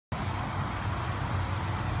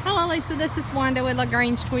Lisa, this is Wanda with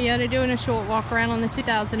LaGrange Toyota doing a short walk around on the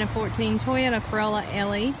 2014 Toyota Corolla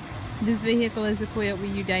LE. This vehicle is equipped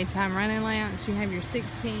with your daytime running lamps. You have your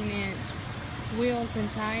 16-inch wheels and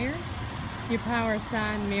tires. Your power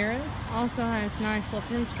side mirrors. Also has nice little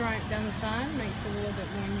pinstripe down the side. Makes it a little bit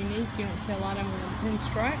more unique. You don't see a lot of them with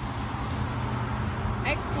pinstripes.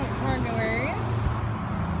 Excellent cargo area.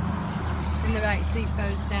 And the back seat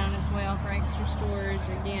folds down as well for extra storage.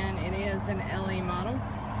 Again, it is an LE model.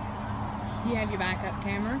 You have your backup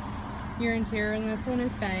camera. Your interior in this one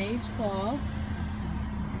is beige cloth.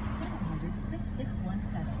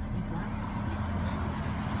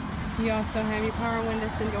 You also have your power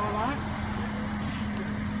windows and door locks.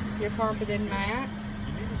 Your carpeted mats.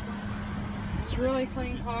 It's a really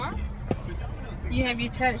clean car. You have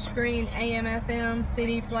your touchscreen AM/FM,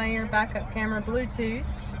 CD player, backup camera, Bluetooth,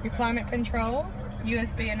 your climate controls,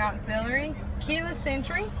 USB and auxiliary, keyless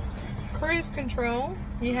entry, cruise control.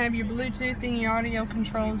 You have your Bluetooth and your audio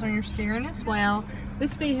controls on your steering as well.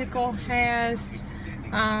 This vehicle has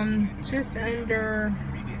just under,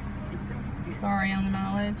 sorry on the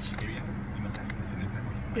mileage,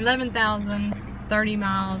 11,030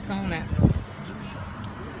 miles on it.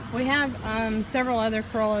 We have several other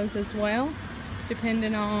Corollas as well,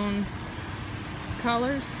 depending on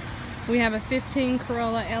colors. We have a 15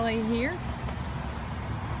 Corolla LE here.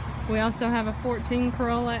 We also have a 14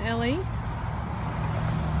 Corolla LE.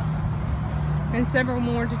 And several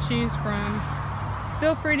more to choose from.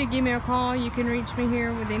 Feel free to give me a call. You can reach me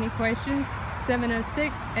here with any questions.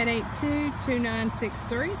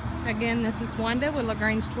 706-882-2963. Again, this is Wanda with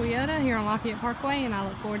LaGrange Toyota here on Lafayette Parkway, and I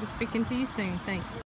look forward to speaking to you soon. Thanks.